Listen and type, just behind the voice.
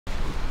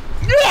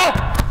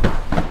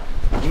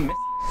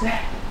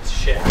It's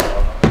shit.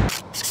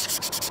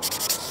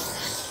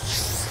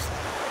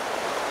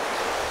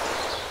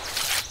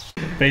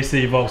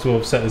 Basically, Vauxhall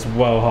have set this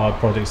well hard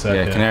project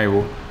circuit. Yeah,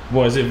 CanaryWall.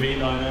 What is it,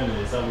 V9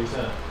 only? Is that what you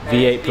said?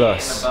 V8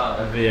 plus. A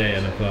V8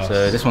 and a plus.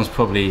 So this one's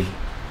probably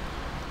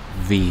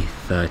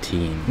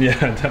V13. Yeah,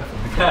 definitely.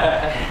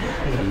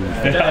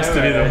 It has to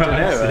be the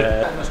max.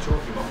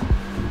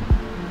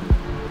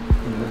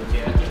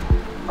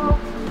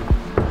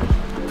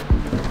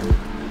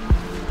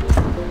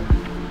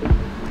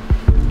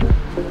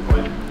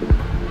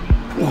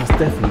 Oh, it's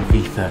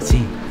definitely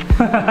V13.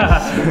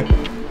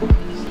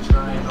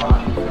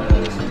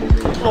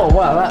 Oh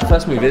wow, that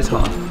first move is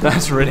hard.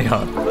 That's really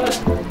hard.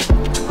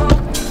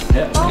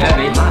 Yep. Yeah,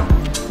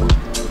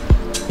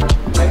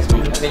 next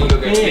move. I think you got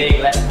to go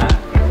big left hand.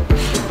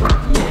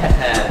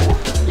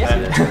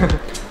 Yeah.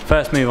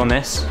 First move on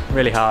this,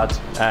 really hard.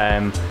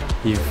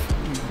 You've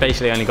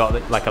basically only got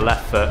like a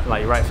left foot,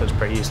 like your right foot's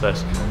pretty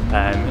useless.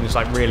 And it's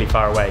like really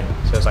far away,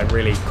 so it's like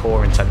really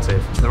core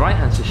intensive. The right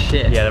hand's just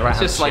shit. Yeah, the right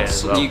hand's just like shit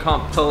as well. You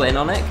can't pull in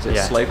on it because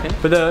it's sloping.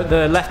 But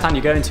the left hand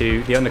you're going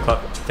to, the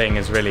undercut thing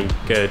is really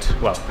good.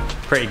 Well,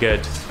 pretty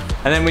good.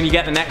 And then when you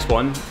get the next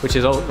one, which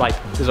is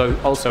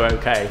also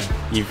okay,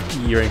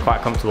 you're in quite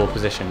a comfortable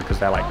position because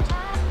they're like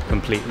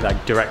completely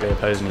like directly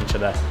opposing each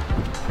other.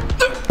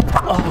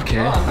 Oh, okay.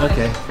 Oh, nice.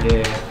 Okay.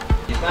 Yeah.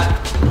 Get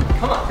back.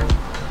 Come on.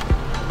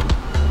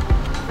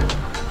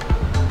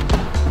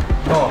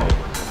 Come on.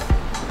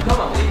 Come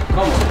on, Lee. Come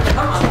on.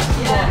 Come on.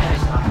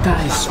 Yeah. That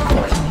is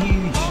fucking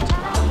huge.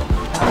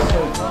 That's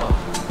so far.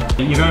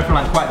 You're going from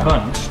like quite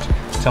bunched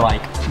to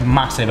like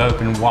massive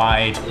open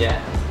wide. Yeah.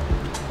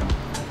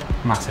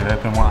 Massive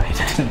open wide.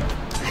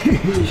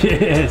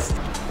 Yes.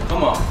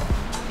 Come on.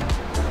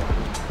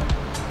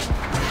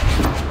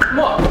 Come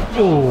on.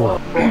 Oh.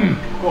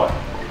 Go on.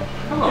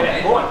 Come on,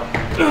 mate. Go on.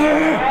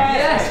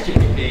 Yes,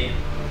 GP.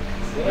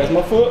 Where's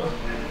my foot?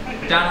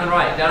 Down and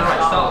right. Down and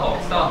right. Start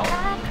hold. Start hold.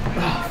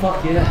 Oh,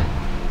 fuck yeah.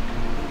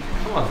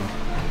 Come on.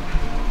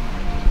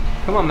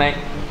 Come on, mate.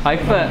 High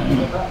foot.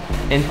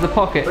 Into the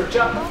pocket. Perch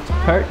up.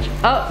 Perch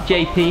up,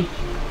 JP.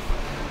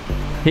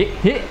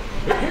 Hit.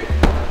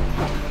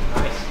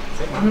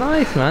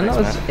 Nice, man. That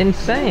was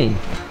insane.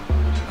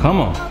 Come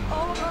on.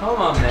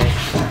 Come on, mate.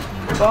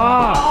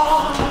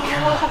 Oh,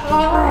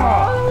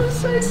 that was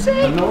so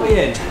sick.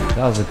 Annoying.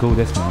 That was a cool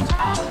dismount.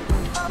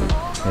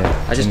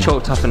 Yeah. I just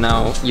chalked up and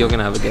now you're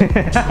gonna have a go.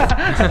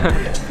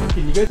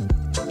 Can you go?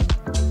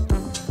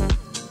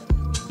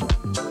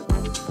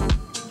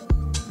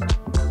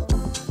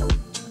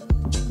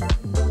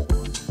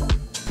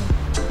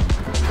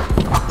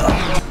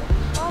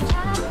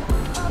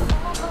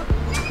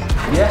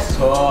 Yes,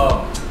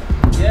 Tom.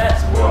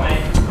 Yes, boy.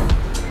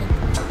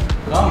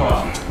 Come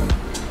on.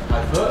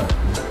 My foot.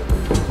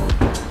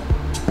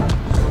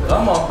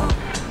 Come on.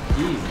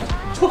 Easy.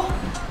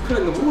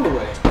 Putting the wall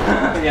away.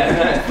 Yeah,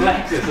 then it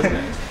flexes, doesn't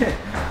it?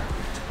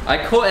 I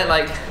caught it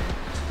like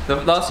the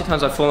last two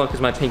times I've fallen off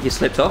because my pinky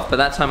slipped off, but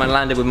that time I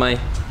landed with my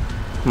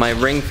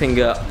ring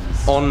finger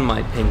on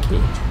my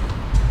pinky,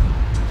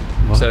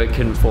 so it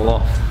couldn't fall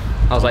off.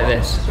 I was like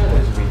this,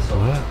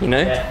 you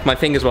know? Yeah. My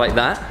fingers were like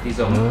that. These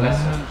are less.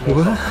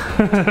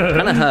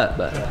 Kind of hurt,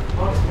 but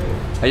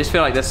I just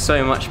feel like there's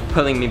so much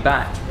pulling me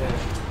back.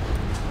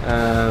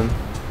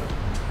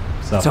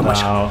 So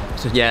much out,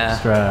 yeah.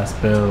 stress,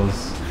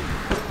 bills,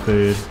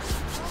 food.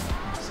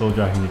 It's all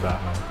dragging you back,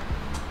 man.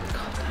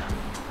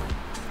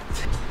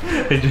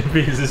 Hey JP,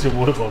 is this your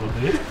water bottle,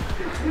 dude?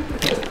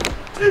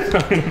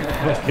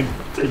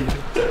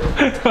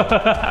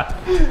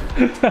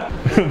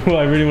 What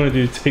I really want to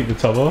do is take the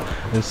top off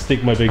and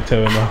stick my big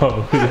toe in the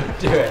hole.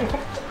 Do it.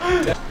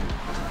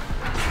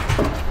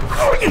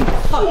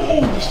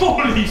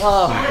 Holy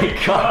my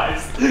God.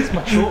 It's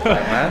my short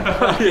back,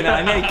 man. You know,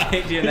 I nearly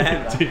kicked you in the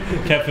head. Dude,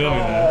 kept filming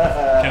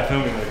there. Kept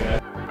filming there,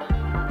 guys.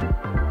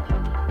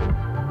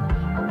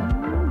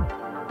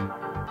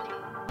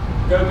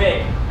 Go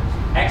big.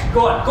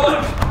 Go on.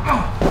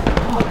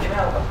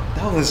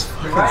 That was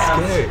fucking Right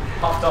scary. hand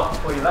popped off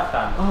before your left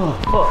hand. Oh,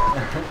 fuck.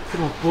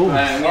 Come on, balls.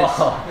 I'm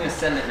gonna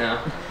send it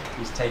now.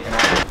 He's taken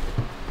out.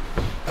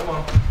 Come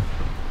on.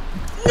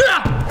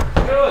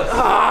 Good.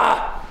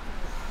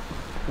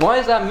 Why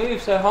is that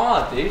move so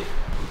hard, dude?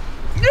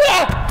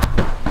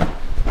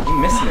 You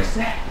missing it.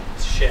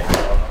 It's shit.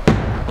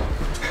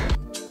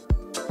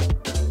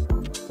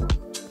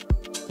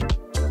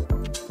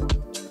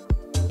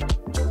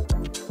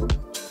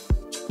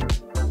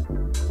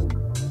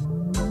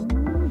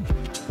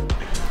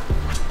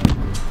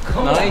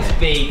 Nice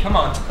B. Come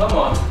on. Come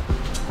on.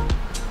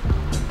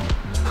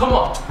 Come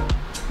on.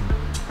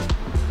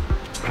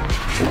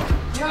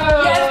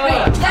 Yes, B.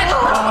 Yes.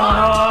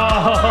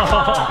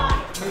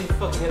 You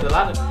fucking hit the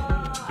ladder.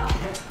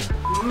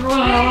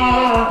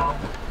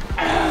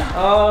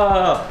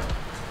 Oh.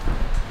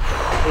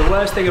 The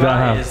worst thing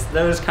about it is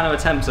those kind of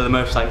attempts are the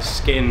most like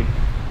skin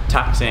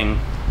taxing.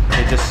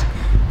 Because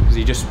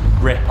you just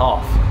rip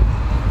off.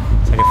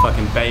 It's like a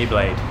fucking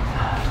Beyblade.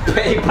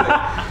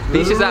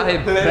 Beach is out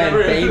here playing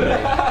Beyblade.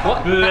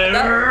 What?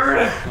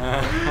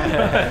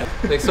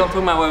 Like, stop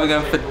talking about where we're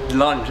going for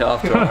lunch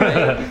after.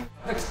 Right?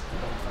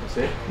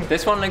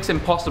 This one looks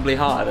impossibly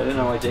hard. I don't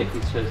know why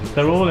JP's chosen.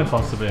 They're all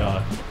impossibly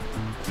hard.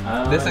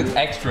 This looks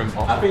extra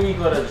impossible. I think you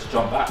gotta just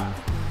jump back.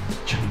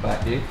 Jump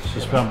back, dude.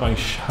 Just jump back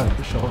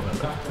shoulder.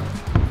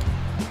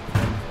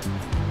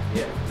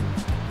 Yeah.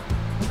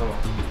 Come on.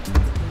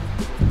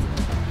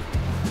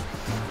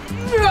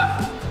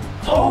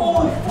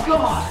 Oh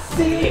God!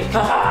 Sick!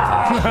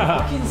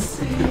 Fucking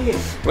sick!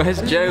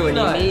 Where's Joe when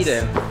you need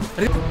him?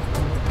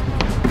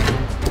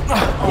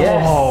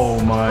 Yes. Oh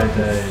my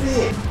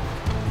days.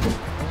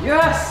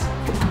 Yes!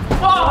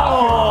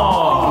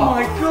 Oh, Oh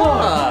my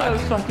God! That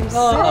was fucking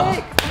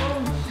sick!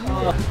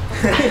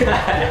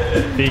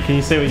 B, can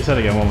you say what you said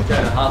again one more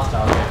time?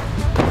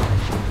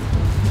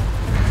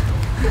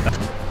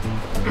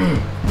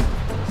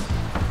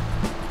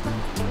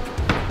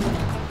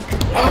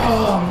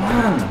 Oh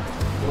man!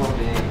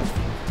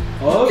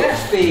 Oh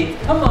yes, B!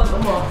 Come on,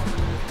 come on,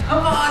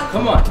 come on,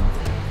 come on,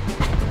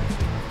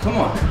 come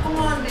on, come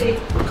on, B!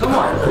 Come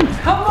on,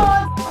 come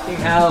on! Fucking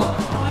hell!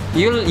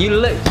 You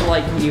looked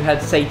like you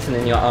had Satan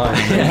in your eyes.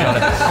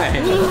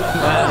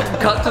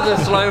 Cut to the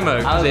slow-mo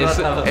because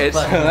it's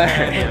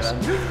hilarious.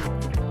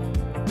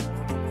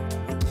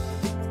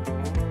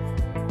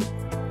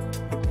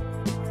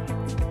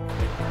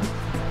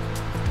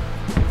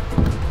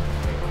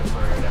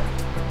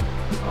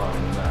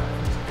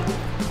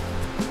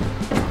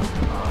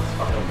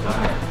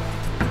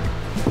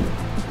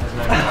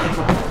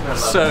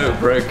 So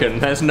broken.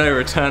 There's no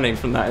returning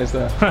from that, is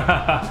there?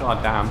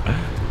 God damn.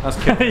 That's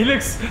good. he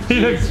looks.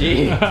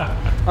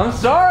 I'm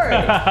sorry.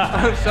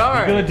 I'm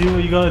sorry. You gotta do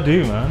what you gotta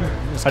do, man.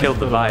 It's killed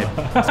the vibe.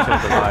 It's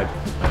killed the vibe.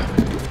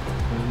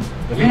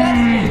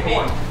 Yes,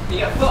 you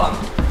got foot on.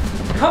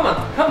 Come on,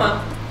 come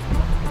on.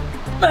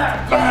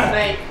 Yes,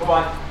 mate. Come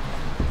on.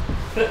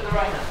 Flip the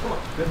right hand. Come on.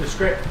 Flip the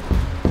script.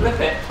 Flip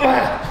it.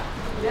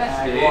 Yes,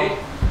 dude.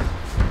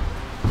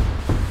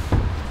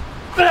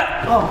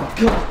 Oh my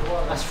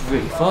God! That's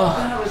really far.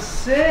 That was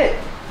sick.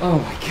 Oh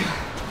my God!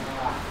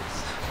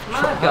 I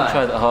haven't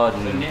tried that hard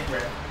in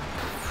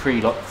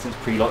since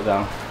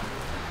pre-lockdown.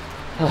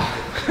 I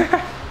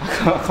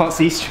can't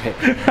see straight.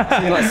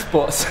 I'm seeing like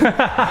spots.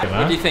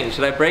 What do you think?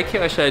 Should I break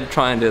it or should I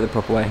try and do it the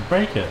proper way?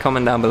 Break it.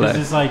 Comment down below. This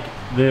is like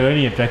the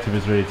only objective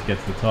is really to get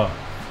to the top.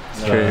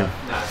 It's true.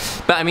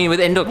 But I mean, with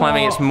indoor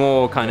climbing, it's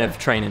more kind of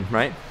training,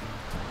 right?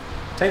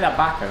 Take that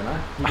back, Omar.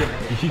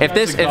 If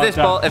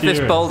this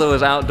boulder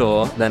was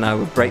outdoor, then I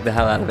would break the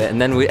hell out of it,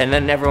 and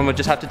then everyone would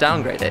just have to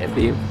downgrade it. It'd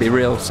be a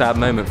real sad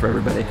moment for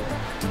everybody.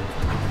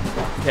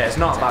 Yeah, it's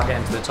not about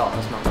getting to the top.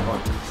 That's not the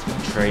point.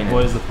 It's training.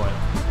 What is the point?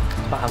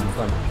 It's about having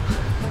fun.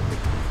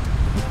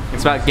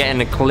 It's about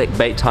getting a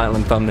clickbait title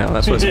and thumbnail.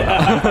 That's what it's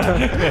about.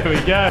 There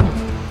we go.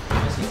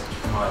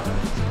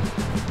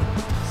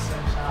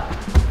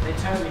 They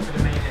totally could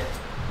have made it.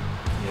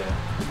 Yeah.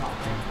 Not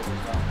painful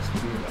as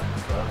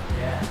well.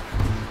 Yeah.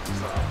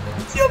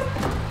 Yep.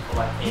 Or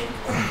like in.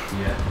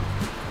 Yeah.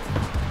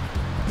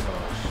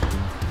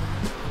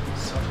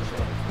 Such a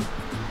shame.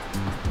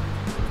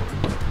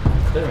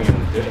 I don't really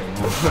want to do it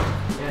anymore.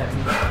 Yeah.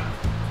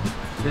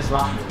 This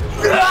last move.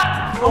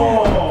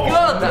 Oh!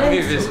 God, that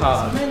move is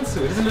hard. It's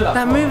mental. It doesn't look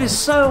That move is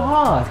so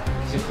hard.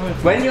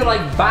 When you're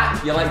like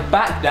back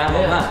down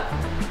on that.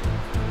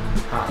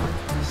 Huh.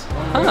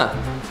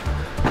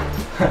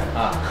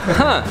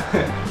 Huh.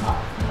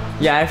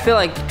 Yeah, I feel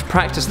like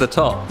practice the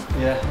top.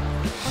 Yeah.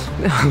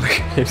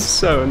 It's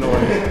so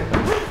annoying.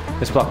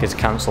 This block is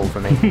cancelled for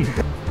me.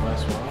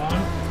 Nice one.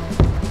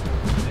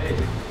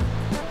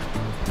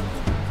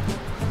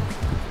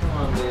 Come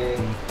on, dude.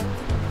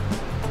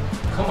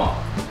 Come on.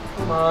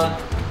 Come on.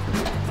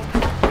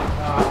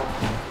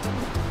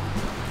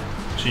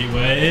 Cheat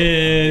where it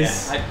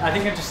is. Yeah, I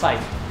think I'm just like,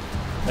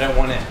 I don't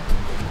want it.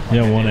 You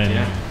don't want it.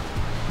 Yeah.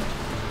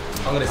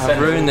 I'm gonna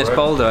I've ruined this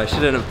boulder. I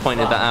shouldn't have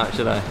pointed that out,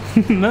 should I?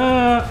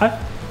 No,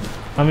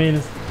 I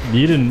mean,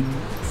 you didn't.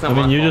 It's I not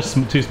mean, my you're fault.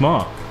 just too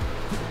smart.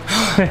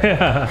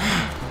 Yeah.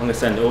 I'm gonna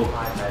send it all.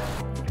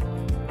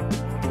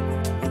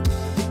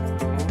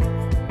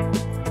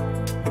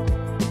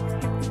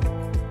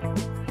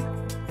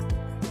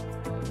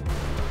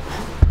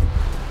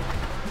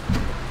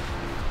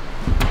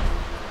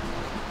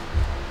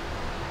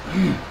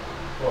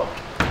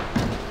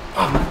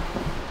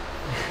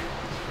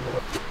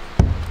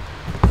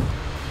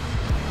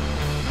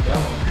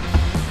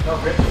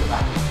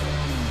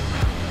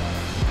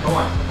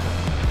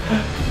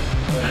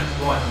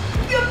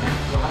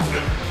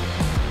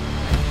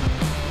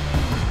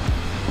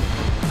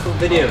 Cool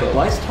video, but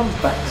why is Tom's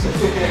back so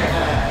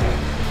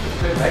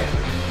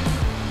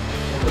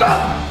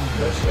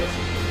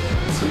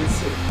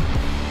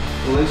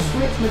All those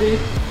sweats, my dude.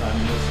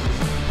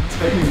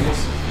 Take me more.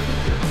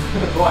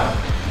 Go on.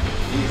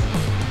 Easy.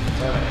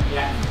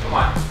 Yeah, come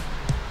on.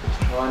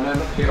 Oh, no,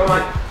 not Come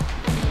on.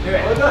 Do it.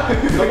 Oh, no.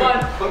 Come on.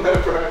 Oh, no,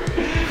 bro.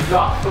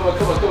 No, come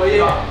on,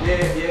 yeah.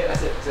 Yeah,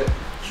 that's it,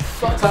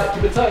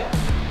 Keep it tight.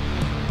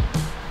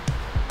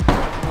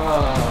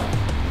 Oh.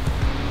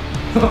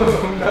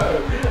 Oh no,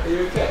 are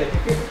you okay?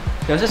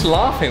 I was just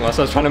laughing whilst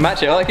I was trying to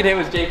match it. All I could hear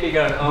was JP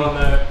going, oh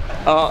no,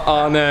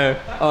 oh no,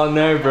 oh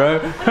no, bro.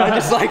 I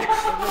just like,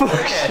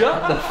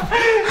 shut the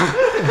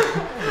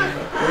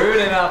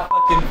ruining our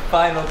fucking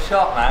final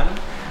shot, man.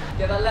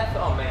 Get that left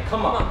foot on, mate.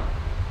 Come on.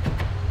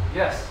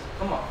 Yes,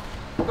 come on.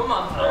 Come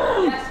on.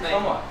 Yes, mate.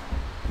 Come on.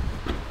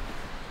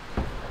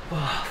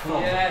 Come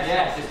on.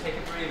 Yes, just take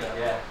a breather.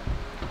 Yeah.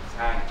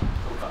 Hang.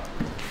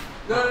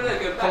 No, go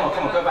back. Come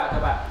on, go back.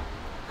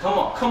 Come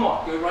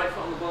on. Go right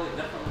foot on the volume,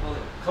 left foot on the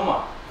volume. Come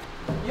on.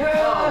 Yes!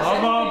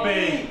 Come on,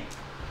 B!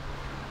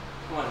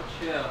 Come on,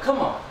 chill. Come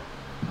on.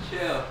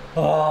 Chill.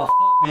 Oh,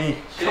 fuck me.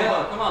 Chill.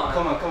 Come on.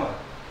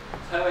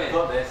 Toe in.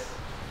 Got this.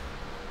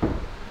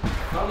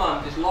 Come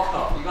on, just lock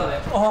off. You got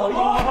it. Oh,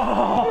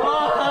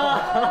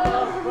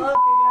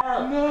 fucking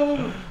hell.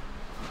 No!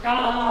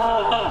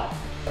 Ah.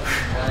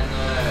 I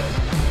know.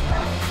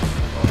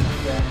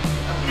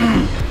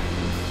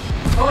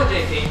 Come on,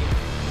 JP.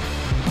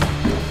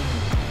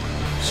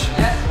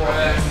 Yes, bro.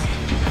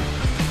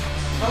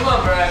 Come on,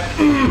 bro.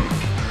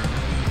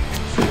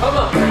 Come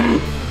on, bro.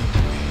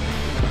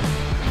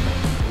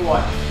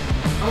 What?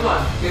 Come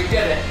on, go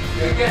get it.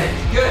 Go get it.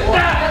 Good.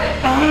 Get it.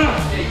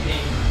 JP.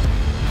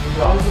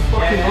 Where's the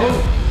fucking hole?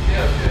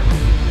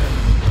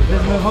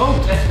 There's no hole.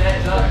 Let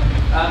it go.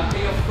 Put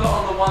your foot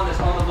on the one that's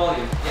on the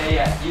volume.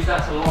 Yeah. Use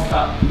that to lock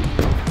up.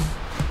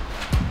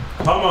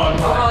 Come on.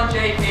 Come on,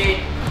 JP.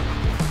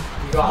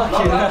 You got it.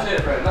 Lock up to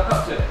it, bro. Lock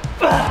up to it.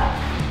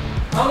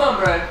 Come on,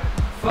 bro.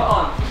 Foot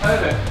on.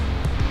 Over.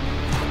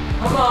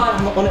 Come on.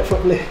 I'm not on it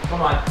properly.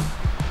 Come on.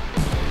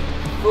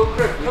 Full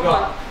grip. Come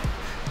on.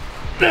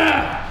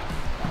 Yeah!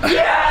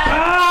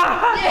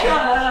 Yes!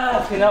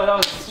 You know, that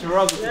was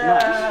struggle.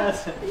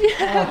 Yes!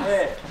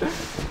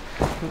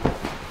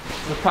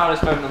 The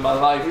proudest moment of my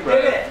life, bro.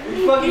 We did it!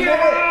 We fucking did it!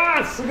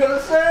 We got a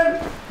son!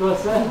 We got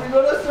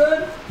a son!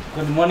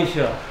 Got the money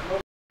shot.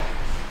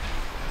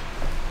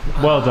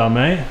 Well done,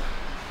 mate.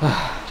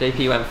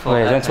 JP went full.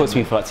 Wait, don't talk to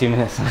me for like 2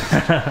 minutes.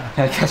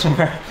 Catch my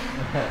breath.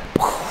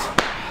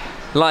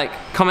 Like,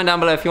 comment down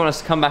below if you want us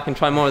to come back and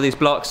try more of these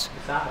blocks.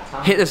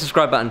 Hit the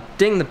subscribe button,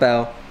 ding the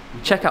bell.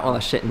 Check out all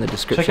that shit in the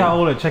description. Check out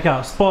all of it. Check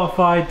out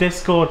Spotify,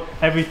 Discord,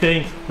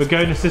 everything. We're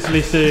going to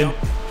Sicily soon.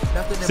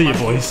 See you,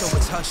 boys.